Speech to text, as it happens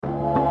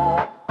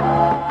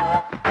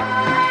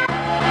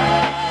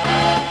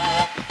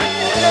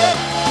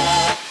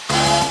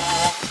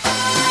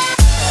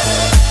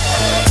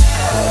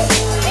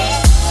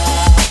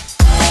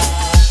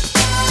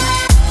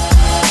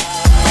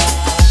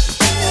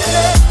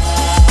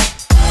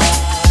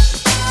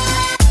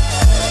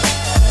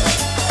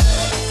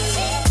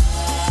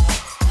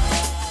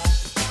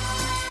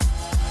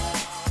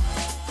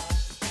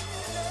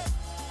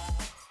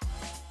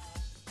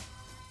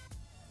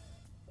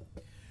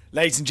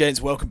Ladies and gents,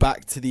 welcome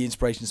back to the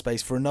Inspiration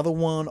Space for another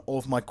one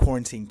of my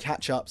quarantine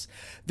catch-ups.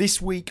 This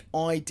week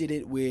I did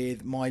it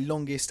with my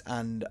longest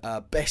and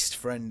best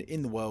friend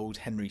in the world,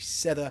 Henry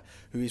Sether,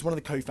 who is one of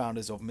the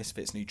co-founders of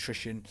Misfits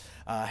Nutrition.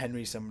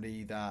 Henry is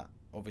somebody that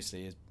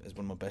obviously is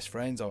one of my best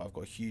friends. I've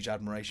got a huge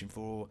admiration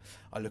for.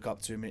 I look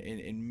up to him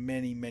in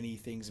many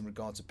things in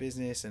regard to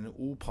business and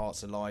all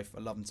parts of life. I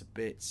love him to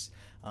bits.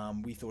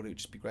 We thought it would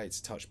just be great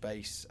to touch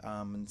base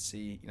and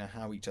see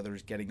how each other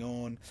is getting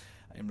on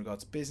in regard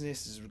to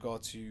business, as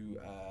regard to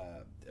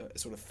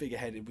sort of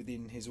figurehead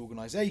within his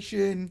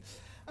organisation,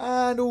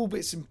 and all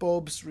bits and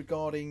bobs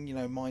regarding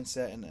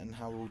mindset and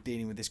how we're all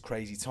dealing with this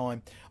crazy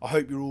time. I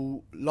hope you're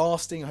all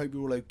lasting. I hope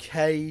you're all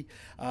okay.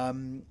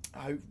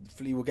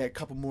 Hopefully we'll get a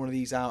couple more of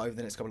these out over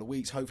the next couple of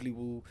weeks. Hopefully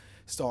we'll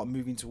start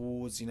moving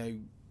towards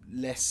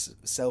less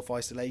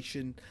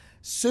self-isolation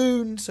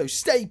soon. So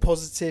stay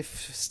positive,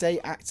 stay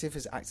active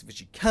as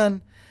you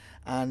can,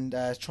 and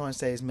try and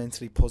stay as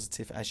mentally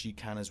positive as you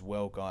can as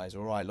well, guys.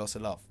 All right, lots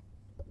of love.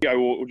 Yeah,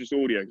 or just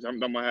audio, because I haven't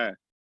done my hair.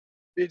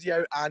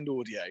 Video and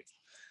audio.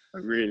 Oh,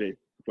 really?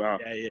 Wow.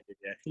 Yeah.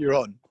 You're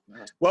on.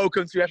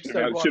 Welcome to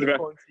episode one.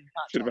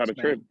 Should have had a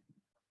trim.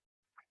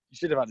 You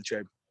should have had a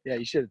trim. Yeah,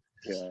 you should.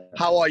 Yeah.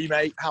 How are you,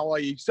 mate? How are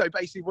you? So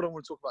basically what I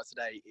want to talk about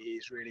today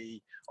is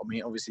really,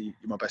 obviously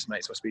you're my best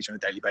mate, so I speak to you on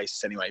a daily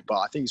basis anyway, but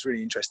I think it's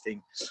really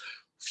interesting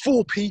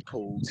for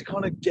people to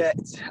kind of get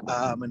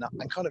and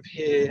kind of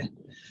hear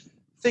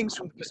things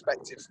from the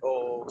perspective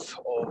of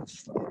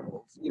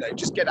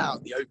just get out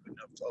in the open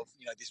of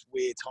this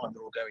weird time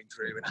they're all going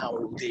through and how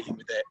we're all dealing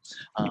with it.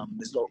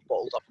 There's a lot of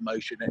bottled up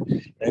emotion,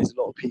 and there's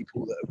a lot of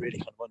people that are really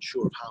kind of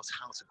unsure of how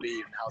to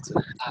be and how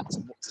to act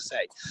and what to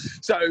say.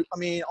 So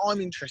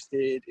I'm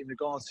interested in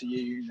regards to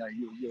you.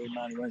 You're a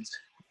man who owns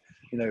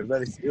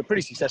a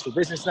pretty successful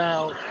business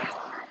now.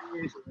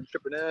 You're an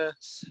entrepreneur.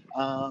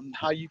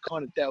 How you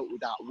kind of dealt with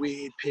that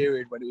weird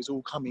period when it was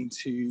all coming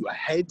to a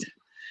head.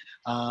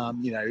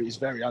 It's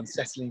very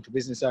unsettling for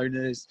business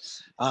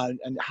owners,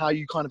 and how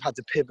you kind of had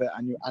to pivot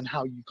and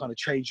how you kind of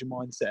change your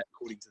mindset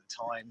according to the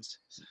times.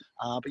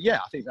 But yeah,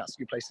 I think that's a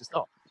good place to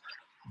start.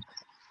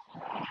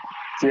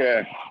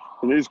 Yeah,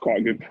 it is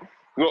quite good.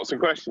 Lots of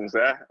questions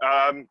there.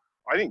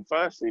 I think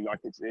firstly,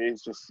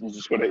 it's just, you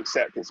just got to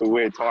accept it's a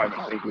weird time.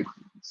 I think with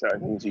certain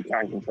things you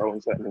can control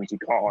and certain things you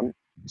can't.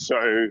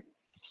 So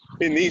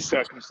in these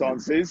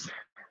circumstances,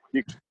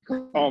 you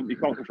can't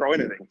control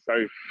anything.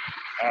 So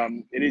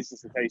it is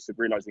just a case of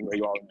realizing where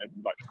you are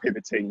and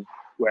pivoting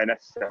where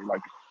necessary.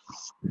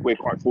 We're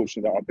quite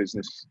fortunate that our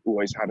business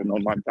always had an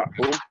online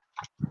platform.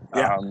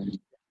 Yeah.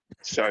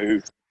 So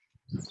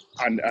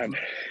and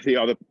the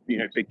other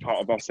big part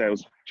of our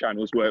sales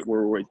channels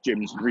were always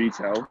gyms and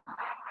retail.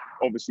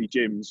 Obviously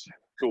gyms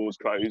doors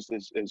closed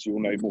as you'll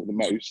know more than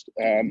most.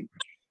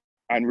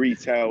 And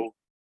retail,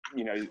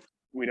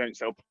 we don't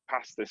sell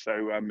pasta,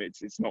 so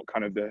it's not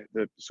kind of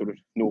the sort of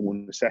normal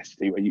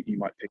necessity where you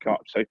might pick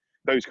up. So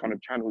those kind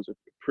of channels are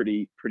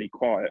pretty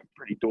quiet,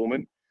 pretty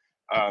dormant,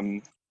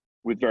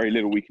 with very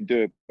little we can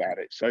do about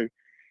it. So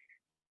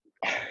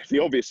the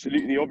obvious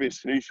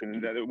solution,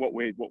 and what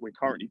we're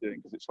currently doing,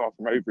 because it's far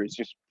from over, is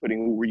just putting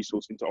all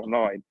resource into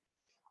online.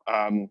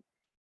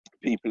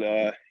 People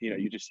are,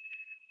 you just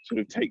sort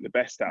of take the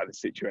best out of the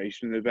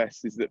situation. The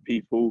best is that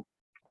people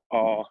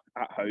are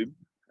at home.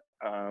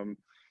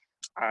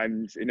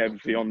 And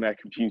inevitably on their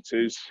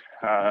computers,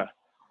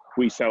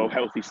 we sell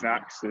healthy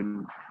snacks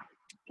and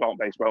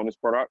plant-based wellness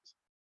products.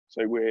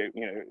 So we're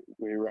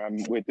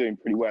doing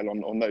pretty well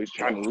on those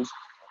channels,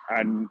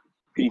 and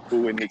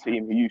people in the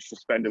team who used to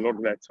spend a lot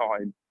of their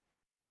time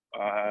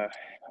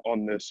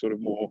on the sort of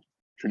more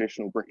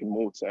traditional brick and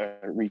mortar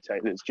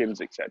retailers,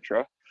 gyms,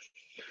 etc.,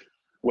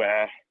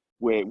 where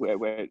we're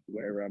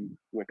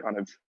kind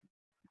of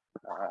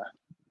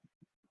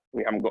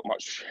we haven't got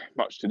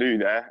much to do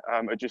there,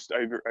 are just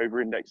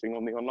over indexing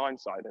on the online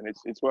side, and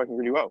it's working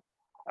really well.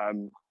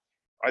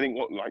 I think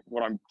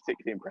what I'm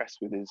particularly impressed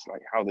with is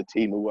how the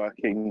team are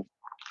working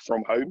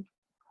from home.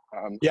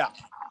 Yeah,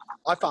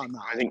 I found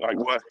that. I think I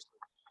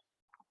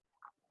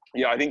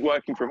think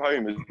working from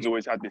home has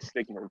always had this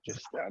stigma of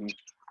just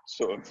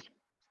sort of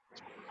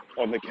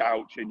on the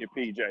couch in your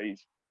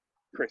PJs,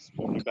 crisp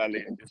on your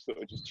belly, and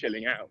just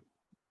chilling out.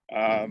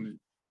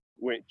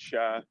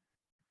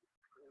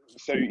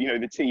 So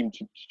the team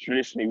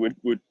traditionally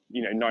would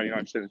 99%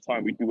 of the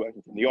time we'd be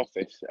working from the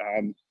office,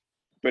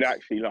 but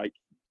actually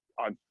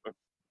I've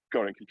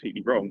got it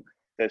completely wrong.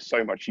 There's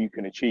so much you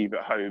can achieve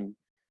at home.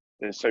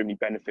 There's so many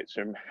benefits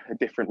from a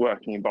different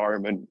working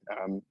environment.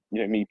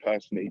 Me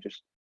personally,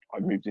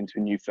 I've moved into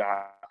a new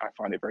flat. I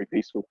find it very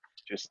peaceful.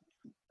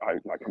 I'm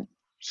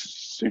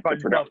super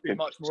productive. Be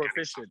much more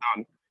efficient.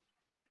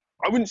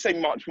 I wouldn't say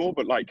much more,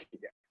 but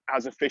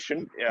as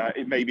efficient.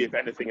 It may be, if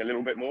anything, a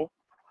little bit more.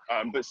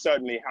 But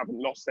certainly haven't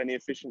lost any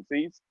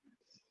efficiencies.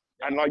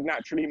 And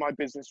naturally, my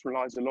business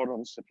relies a lot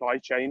on supply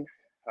chain,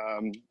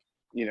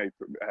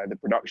 the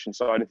production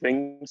side of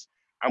things.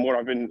 And what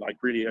I've been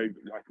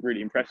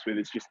really impressed with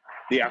is just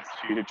the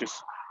attitude of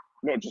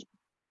not just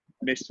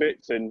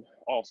Misfits and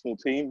our small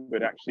team,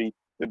 but actually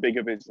the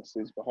bigger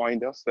businesses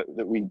behind us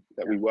that we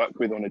work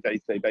with on a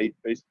day-to-day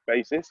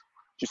basis,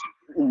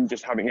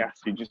 just having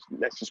attitude,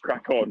 let's just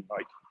crack on.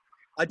 Like,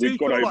 I do we've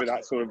got feel over like,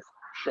 that sort of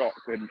shock,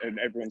 and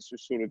everyone's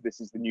just sort of, this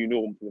is the new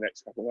norm for the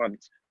next couple of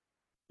months.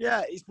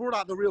 yeah, it's brought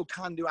out the real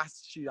can-do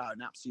attitude out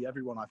in absolutely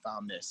everyone. I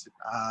found this.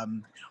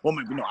 Well,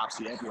 maybe not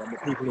absolutely everyone,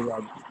 but people who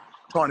are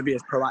trying to be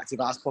as proactive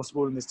as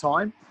possible in this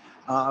time.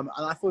 And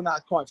I find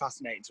that quite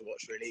fascinating to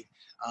watch, really.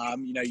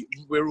 You know,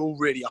 we're all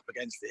really up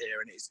against it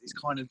here, and it's it's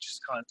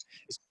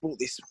brought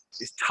this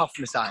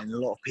toughness out in a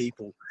lot of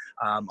people.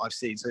 I've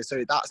seen. So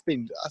that's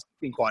been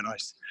quite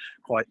nice,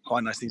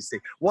 quite nice thing to see.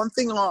 One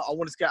thing I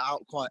wanted to get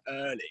out quite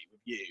early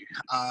with you.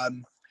 I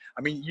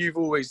mean, I've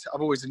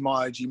always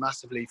admired you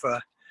massively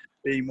for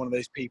being one of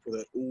those people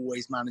that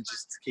always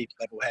manages to keep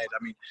a level head.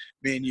 I mean,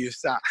 me and you have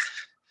sat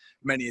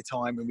many a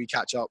time when we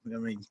catch up. I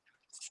mean,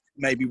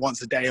 maybe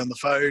once a day on the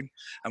phone,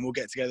 and we'll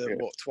get together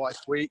twice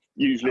a week.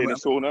 Usually in a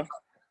sauna.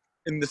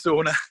 In the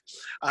sauna,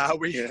 and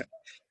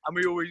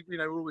we always, you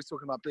know, we're always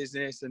talking about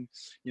business, and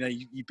you know,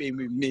 you've been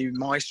with me with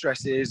my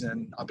stresses,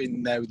 and I've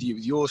been there with you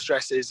with your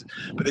stresses.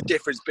 But the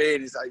difference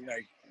being is that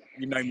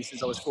you've known me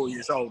since I was 4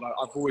 years old.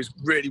 I've always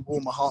really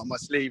worn my heart on my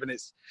sleeve, and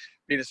it's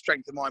been a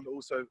strength of mine, but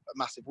also a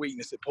massive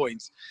weakness at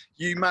points.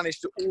 You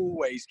managed to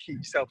always keep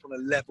yourself on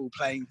a level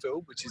playing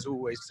field, which is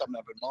always something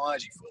I've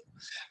admired you for.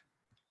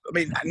 I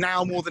mean,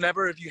 now more than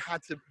ever, have you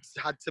had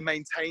to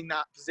maintain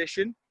that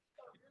position?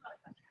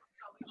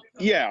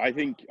 Yeah, I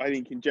think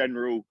in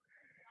general,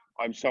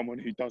 I'm someone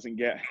who doesn't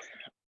get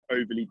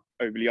overly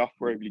up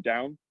or overly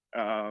down.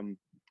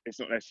 It's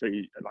not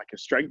necessarily like a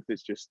strength;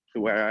 it's just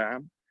the way I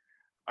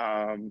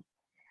am.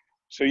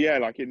 So yeah,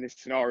 like in this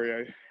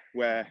scenario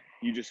where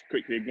you just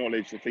quickly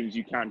acknowledge the things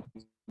you can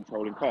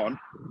control and can't,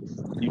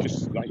 you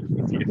just like.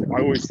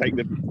 I always take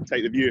the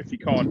view, if you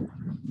can't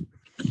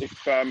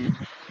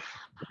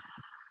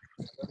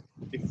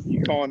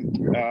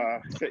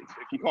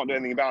do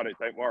anything about it,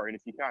 don't worry. And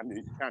if you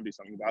can do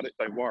something about it,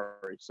 don't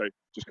worry. So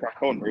just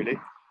crack on, really.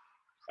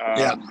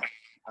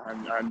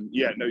 And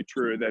yeah, no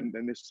truer than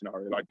this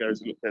scenario. Like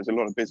there's a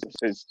lot of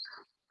businesses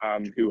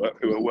who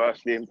are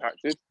worsely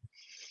impacted.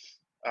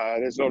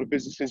 There's a lot of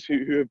businesses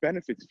who have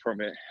benefited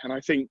from it. And I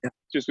think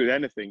just with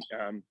anything,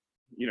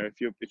 you know, if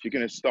you're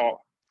going to start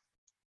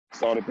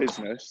a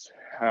business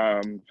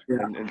and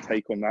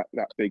take on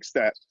that big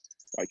step,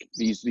 like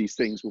these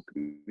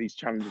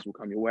challenges will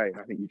come your way, and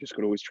I think you just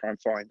got to always try and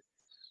find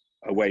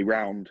a way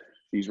round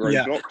these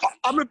roadblocks. Yeah.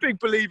 I'm a big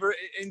believer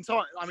in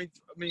time. I mean,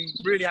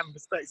 really having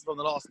perspective on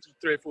the last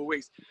 3 or 4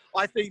 weeks.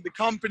 I think the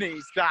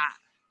companies that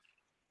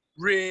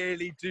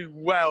really do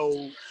well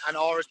and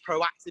are as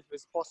proactive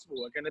as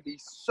possible are going to be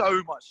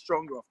so much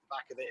stronger off the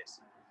back of this.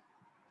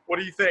 What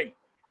do you think?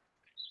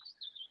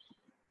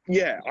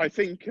 Yeah, I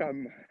think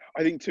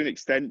to an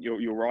extent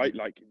you're right.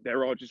 Like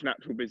there are just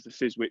natural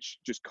businesses which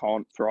just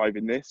can't thrive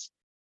in this,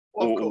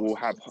 or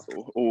have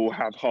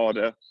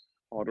harder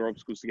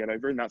obstacles to get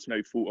over, and that's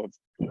no fault of,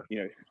 you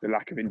know, the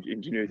lack of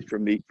ingenuity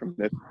from the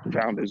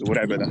founders or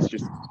whatever.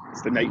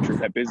 It's the nature of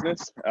their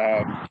business.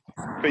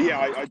 But yeah,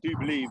 I do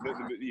believe that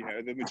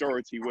the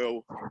majority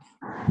will.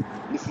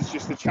 This is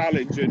just a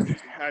challenge, and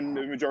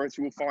the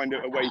majority will find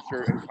a way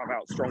through it and come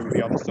out stronger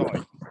the other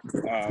side.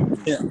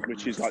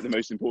 Which is like the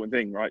most important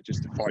thing, right?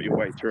 Just to fight your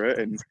way through it,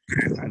 and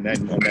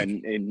then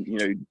in, you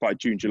know, by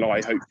June,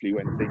 July, hopefully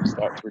when things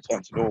start to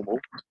return to normal,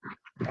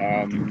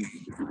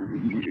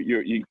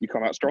 you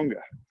come out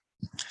stronger.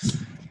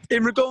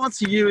 In regard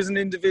to you as an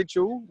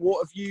individual,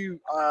 what have you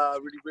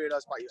really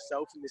realised about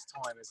yourself in this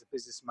time as a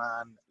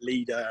businessman,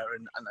 leader,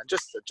 and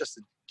just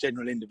a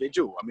general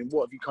individual? I mean,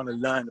 what have you kind of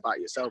learned about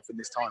yourself in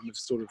this time of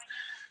sort of,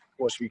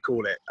 what should we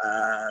call it,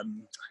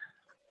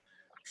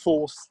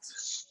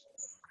 forced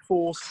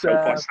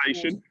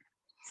self-isolation?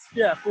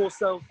 Forced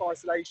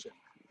self-isolation.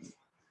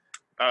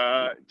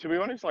 To be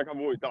honest, like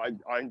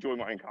I enjoy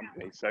my own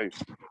company, so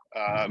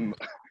I'm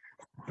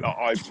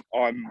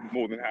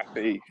more than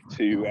happy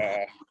to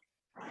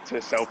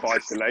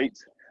self-isolate.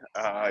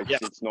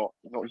 It's not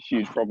a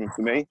huge problem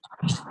for me.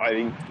 I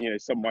think, you know,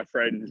 some of my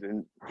friends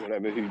and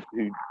whatever who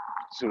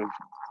sort of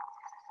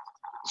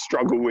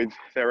struggle with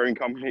their own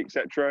company,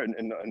 etc.,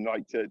 and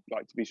like to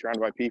be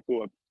surrounded by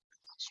people,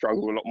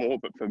 struggle a lot more.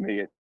 But for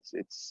me,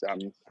 it's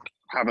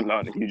haven't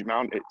learned a huge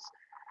amount.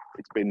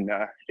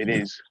 It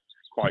is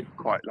quite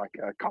like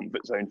a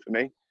comfort zone for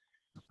me.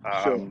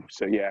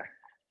 So yeah,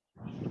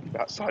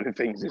 that side of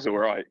things is all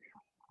right.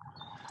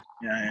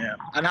 Yeah.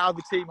 And how are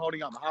the team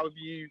holding up? How have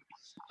you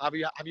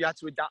had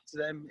to adapt to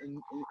them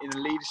in a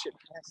leadership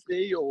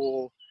capacity,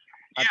 or?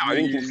 Yeah, I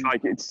think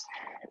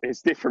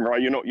it's different,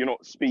 right? You're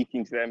not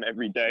speaking to them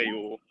every day,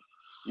 or,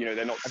 you know,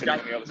 they're not sitting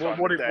on the other side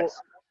of the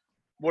desk.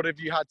 What have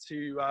you had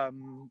to?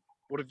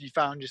 What have you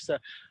found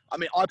yourself? I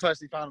mean, I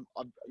personally found,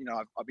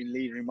 I've been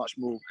leading in much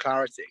more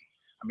clarity.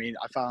 I mean,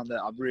 I found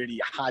that I've really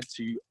had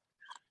to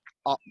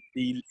up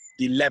the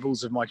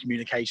levels of my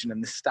communication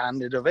and the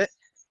standard of it.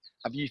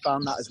 Have you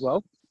found that as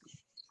well?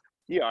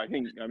 Yeah, I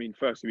mean,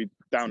 firstly, we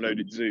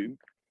downloaded Zoom,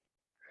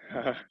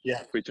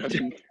 which I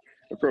think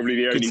are probably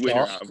the only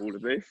winner out of all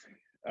of this.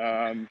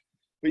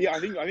 But yeah, I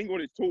think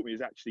what it's taught me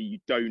is actually you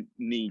don't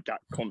need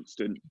that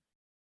constant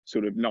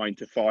sort of 9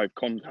 to 5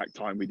 contact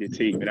time with your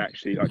team. And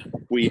actually, like,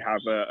 we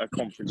have a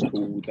conference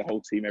call with the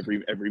whole team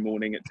every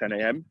morning at 10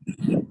 a.m.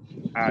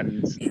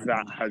 and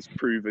that has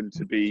proven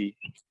to be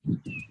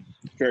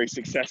very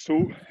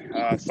successful.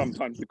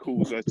 Sometimes the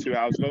calls are 2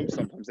 hours long,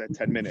 sometimes they're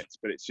 10 minutes,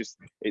 but it's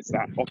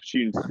that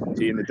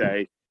opportunity in the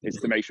day is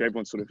to make sure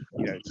everyone sort of,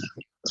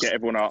 get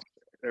everyone up.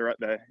 They're at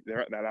their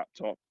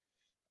laptop,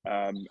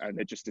 and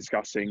they're just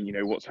discussing,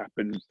 what's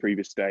happened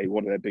previous day,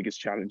 what are their biggest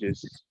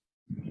challenges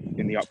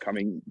in the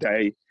upcoming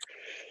day,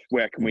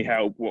 where can we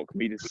help, what can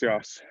we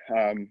discuss,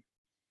 and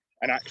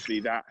actually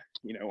that,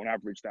 on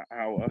average, that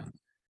hour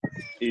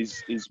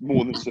is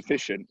more than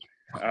sufficient,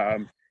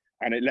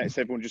 and it lets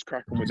everyone just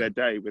crack on with their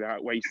day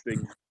without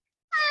wasting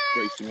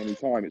any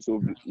time. It's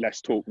sort of less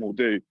talk, more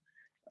do,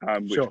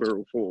 which Sure. we're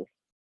all for.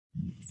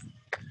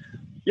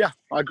 Yeah,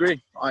 I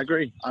agree.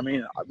 I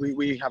mean,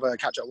 we have a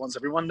catch up once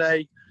every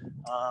Monday.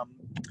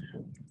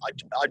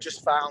 I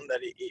just found that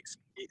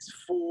it's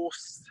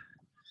forced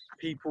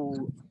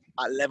people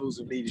at levels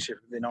of leadership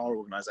within our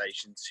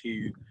organisation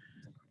to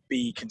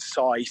be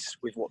concise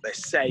with what they're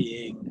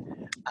saying,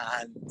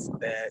 and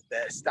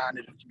their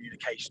standard of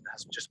communication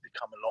has just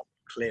become a lot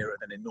clearer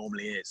than it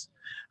normally is.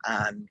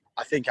 And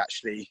I think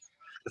actually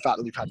the fact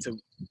that we've had to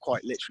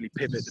quite literally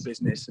pivot the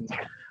business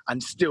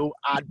and still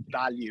add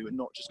value and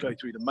not just go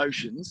through the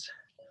motions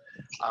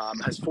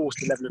has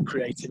forced a level of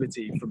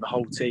creativity from the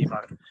whole team,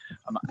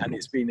 and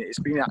it's been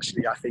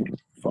actually, I think,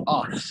 for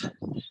us,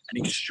 an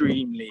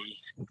extremely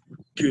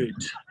good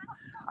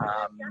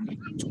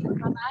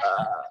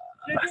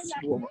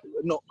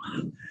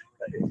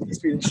it's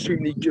been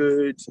extremely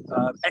good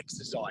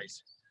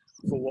exercise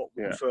for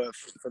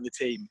the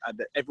team, and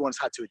that everyone's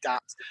had to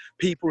adapt.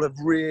 People have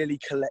really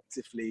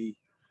collectively,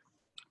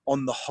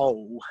 on the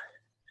whole,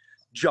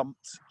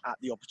 jumped at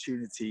the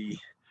opportunity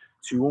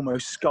to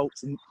almost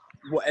sculpt in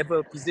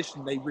whatever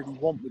position they really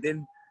want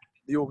within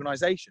the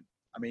organisation.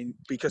 I mean,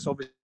 because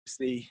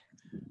obviously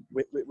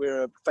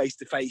we're a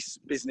face-to-face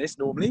business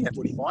normally,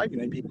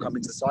 F45, people come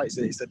into the site,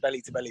 so it's a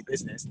belly-to-belly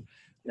business.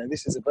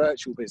 This is a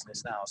virtual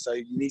business now, so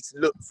you need to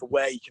look for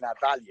where you can add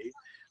value,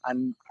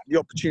 and the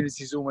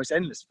opportunity is almost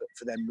endless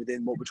for them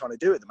within what we're trying to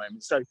do at the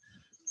moment. So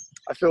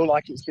I feel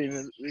like it's been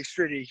an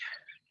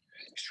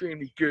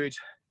extremely good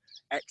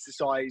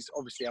exercise.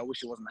 Obviously, I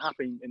wish it wasn't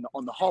happening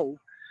on the whole,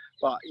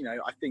 but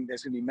I think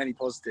there's going to be many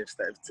positives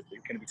that are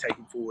going to be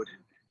taken forward.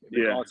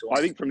 Yeah,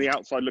 I think from the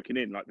outside looking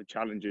in, like the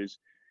challenges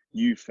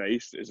you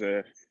faced as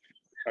a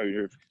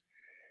owner of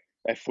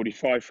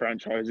F45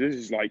 franchises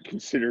is like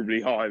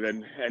considerably higher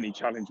than any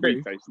challenge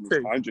we face in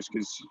this time, just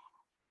because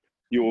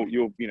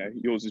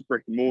yours is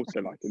brick and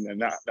mortar, like, and then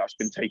that's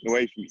been taken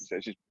away from you. So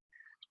it's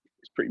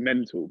pretty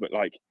mental. But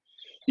like,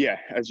 yeah,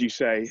 as you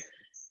say,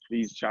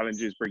 these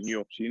challenges bring new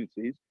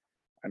opportunities,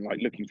 and like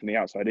looking from the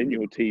outside in,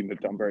 your team have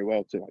done very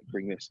well to like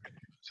bring this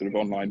sort of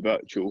online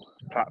virtual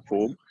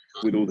platform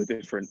with all the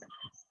different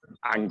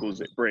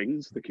angles it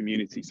brings, the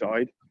community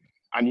side.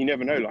 And you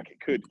never know, like it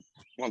could,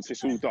 once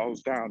this all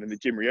dials down and the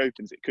gym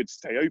reopens, it could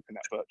stay open,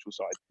 that virtual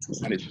side.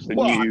 And it's just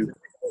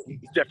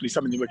it's definitely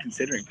something that we're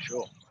considering, for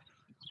sure.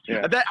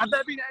 Yeah. Have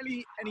there been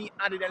any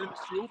added elements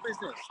to your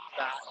business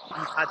that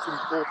you've had to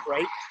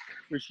incorporate,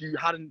 which you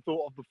hadn't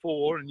thought of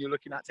before and you're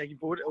looking at taking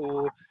forward?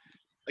 Or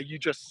are you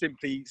just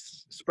simply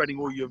spreading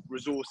all your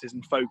resources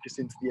and focus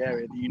into the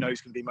area that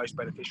is going to be most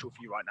beneficial for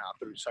you right now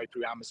through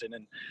Amazon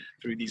and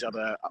through these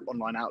other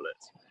online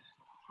outlets?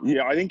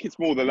 Yeah, I think it's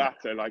more the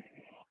latter. Like,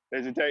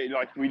 there's a danger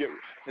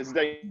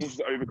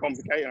to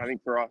overcomplicate, and I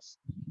think for us,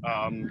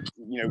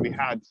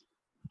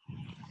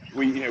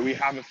 we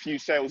have a few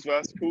sales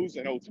verticals,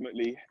 and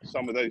ultimately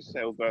some of those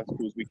sales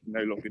verticals we can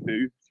no longer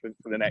do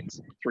for the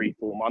next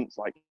 3-4 months.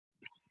 Like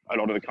a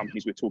lot of the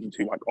companies we're talking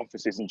to, like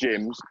offices and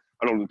gyms,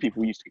 a lot of the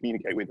people we used to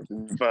communicate with have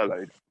been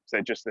furloughed. So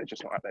they're just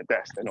not at their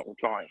desk, they're not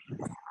replying.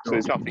 So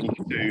there's nothing you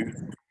can do,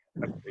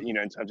 in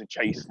terms of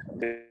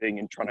chasing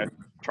and trying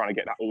to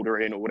get that order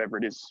in, or whatever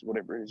it is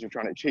you're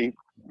trying to achieve.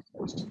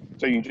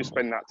 So you just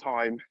spend that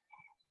time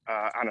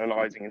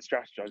analysing and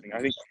strategizing. I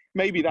think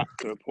maybe that's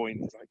to a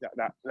point, it's like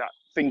that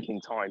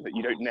thinking time that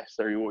you don't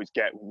necessarily always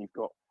get when you've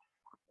got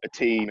a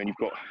team and you've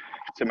got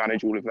to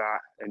manage all of that,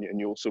 and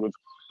you're sort of,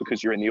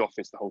 because you're in the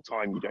office the whole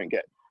time, you don't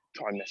get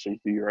time necessarily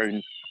to do your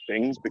own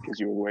things, because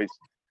you're always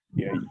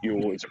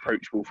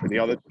approachable for the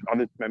other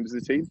members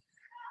of the team.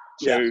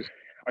 So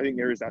I think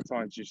there is that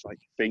time to just like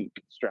think,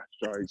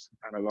 strategize,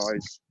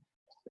 analyze,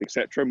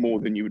 etc., more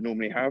than you would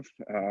normally have.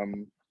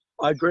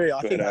 I agree. I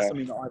think that's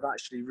something that I've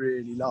actually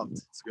really loved,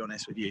 to be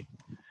honest with you.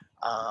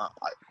 I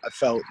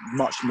felt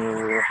much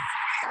more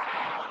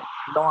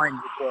aligned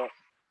with what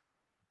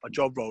my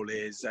job role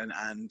is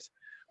and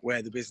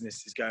where the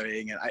business is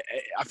going. And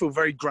I feel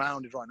very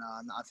grounded right now,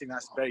 and I think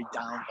that's very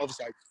down.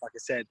 Obviously, like I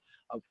said,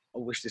 I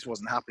wish this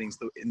wasn't happening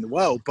in the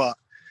world, but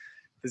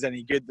if there's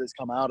any good that's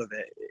come out of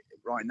it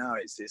right now,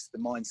 it's the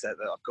mindset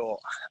that I've got,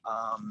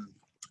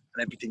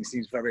 and everything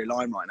seems very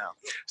aligned right now.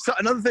 So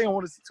another thing I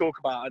wanted to talk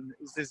about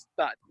is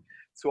that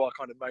to our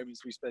kind of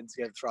moments we spend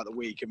together throughout the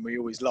week, and we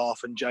always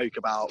laugh and joke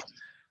about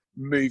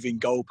moving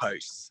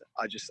goalposts.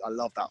 I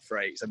love that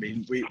phrase. I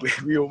mean,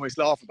 we almost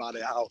laugh about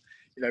it, how,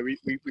 you know, we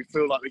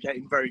feel like we're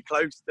getting very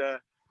close to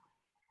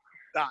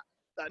that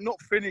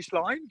not finish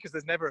line, because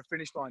there's never a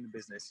finish line in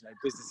business. You know,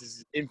 business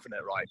is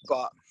infinite, right?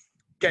 But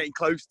getting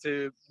close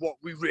to what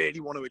we really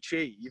want to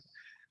achieve,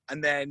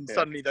 and then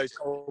suddenly those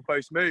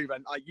goalposts move.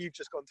 And you've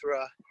just gone through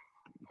a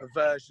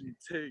version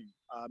 2.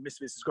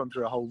 Misfits has gone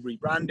through a whole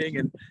rebranding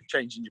and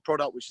changing your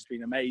product, which has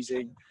been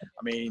amazing.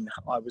 I mean,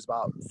 I was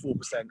about 4%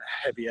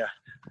 heavier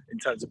in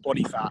terms of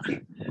body fat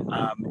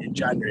in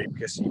January,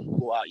 because you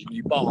brought out your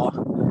new bar.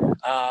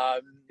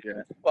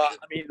 But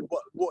I mean,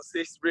 what's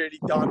this really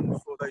done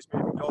for those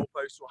moving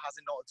goalposts, or has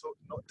it not at all?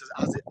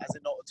 Has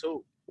it not at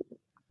all?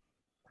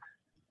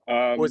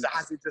 Or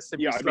has it just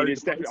simply I mean,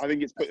 it's definitely. I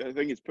think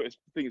it's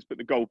put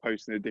the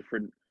goalpost in a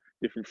different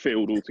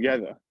field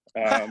altogether.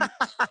 So,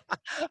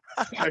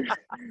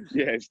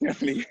 it's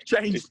definitely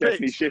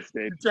definitely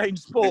shifted.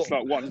 Changed sport. It's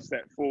like one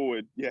step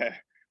forward. Yeah,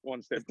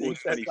 one step forward,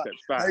 20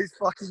 steps back. Those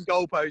fucking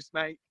goalposts,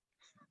 mate.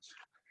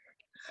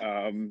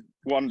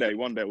 One day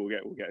we'll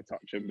get a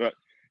touch them, but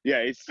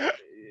yeah,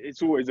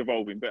 it's always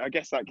evolving. But I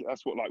guess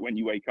that's what, like, when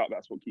you wake up,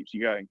 that's what keeps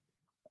you going.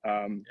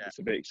 It's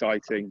a bit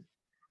exciting.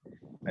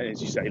 And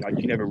as you say, like,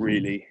 you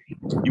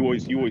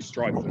always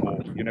strive for more.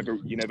 You're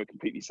never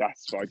completely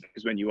satisfied,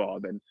 because when you are,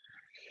 then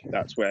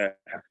that's where,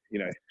 you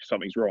know,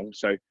 something's wrong.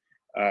 So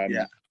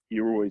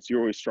you're always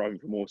striving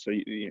for more. So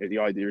you know, the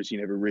idea is you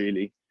never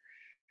really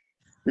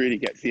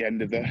get to the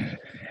end of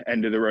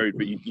the road,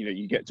 but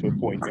you get to a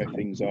point where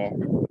things are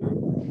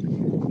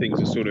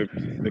sort of,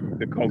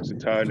 the cogs are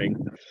turning,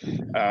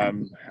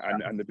 and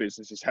the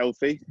business is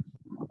healthy.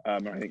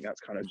 And I think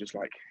that's kind of just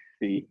like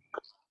the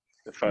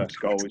first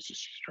goal, is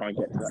just try and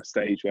get to that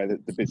stage where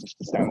the business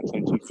can stand on its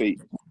own 2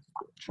 feet,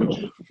 which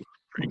is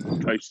pretty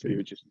close to.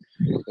 Which is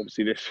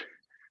obviously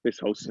this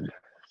whole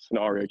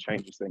scenario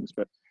changes things,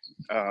 but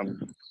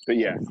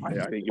yeah,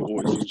 I think you're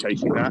always just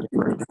chasing that,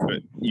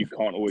 but you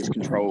can't always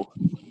control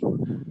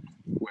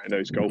where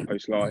those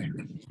goalposts lie.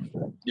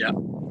 Yeah,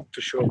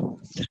 for sure.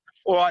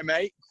 All right,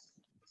 mate.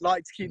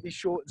 Like to keep these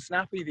short and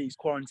snappy, these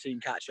quarantine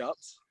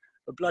catch-ups.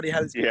 But bloody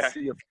hell, it's good to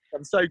see you.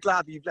 I'm so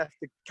glad that you've left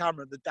the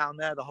camera down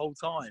there the whole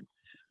time.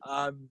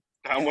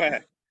 Down where?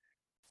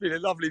 It's been a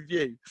lovely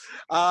view.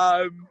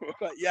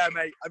 But yeah,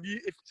 mate, have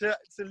you, to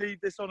leave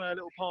this on a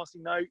little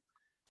passing note,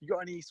 you got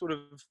any sort of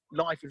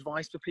life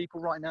advice for people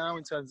right now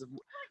in terms of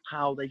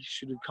how they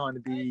should kind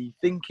of be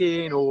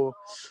thinking, or,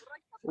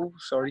 oh,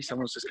 sorry,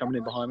 someone's just coming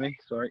in behind me,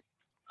 sorry.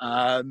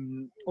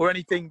 Or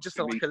anything, just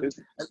like a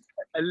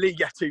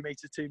 2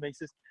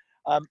 meters.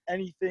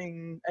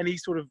 Anything, any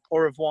sort of au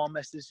revoir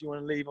message you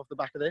want to leave off the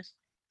back of this?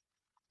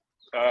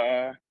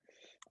 I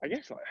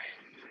guess, like,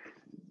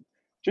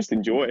 just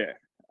enjoy it.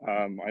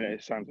 I know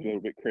it sounds a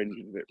little bit cringe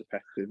and a bit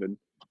repetitive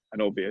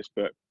and obvious,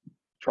 but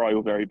try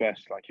your very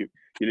best. Like, you're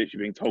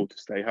literally being told to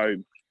stay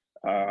home,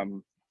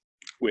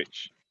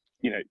 which,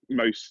 you know,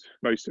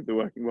 most of the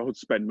working world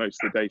spend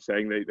most of the day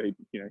saying they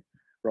you know,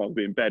 rather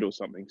be in bed or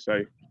something.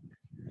 So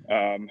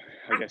I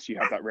guess you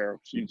have that rare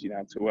opportunity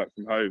now to work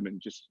from home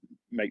and just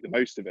make the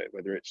most of it,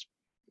 whether it's,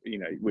 you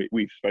know,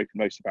 we've spoken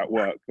most about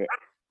work, but,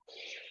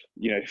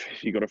 you know,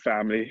 if you've got a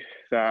family,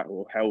 that,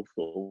 or health,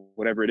 or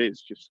whatever it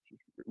is, just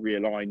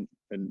realign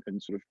and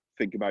sort of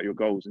think about your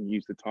goals and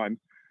use the time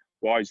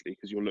wisely,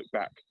 because you'll look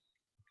back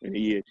in a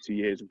year, 2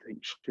 years, and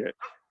think, shit,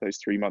 those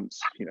 3 months,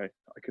 you know,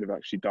 I could have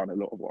actually done a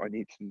lot of what I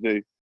need to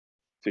do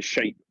to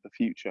shape the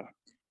future.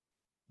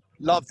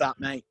 Love that,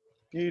 mate.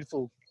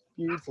 Beautiful.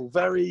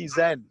 Very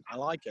zen. I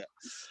like it.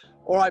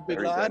 All right,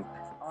 big lad.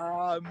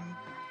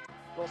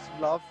 Lots of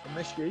love. I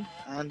miss you,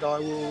 and I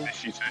will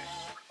Miss you too.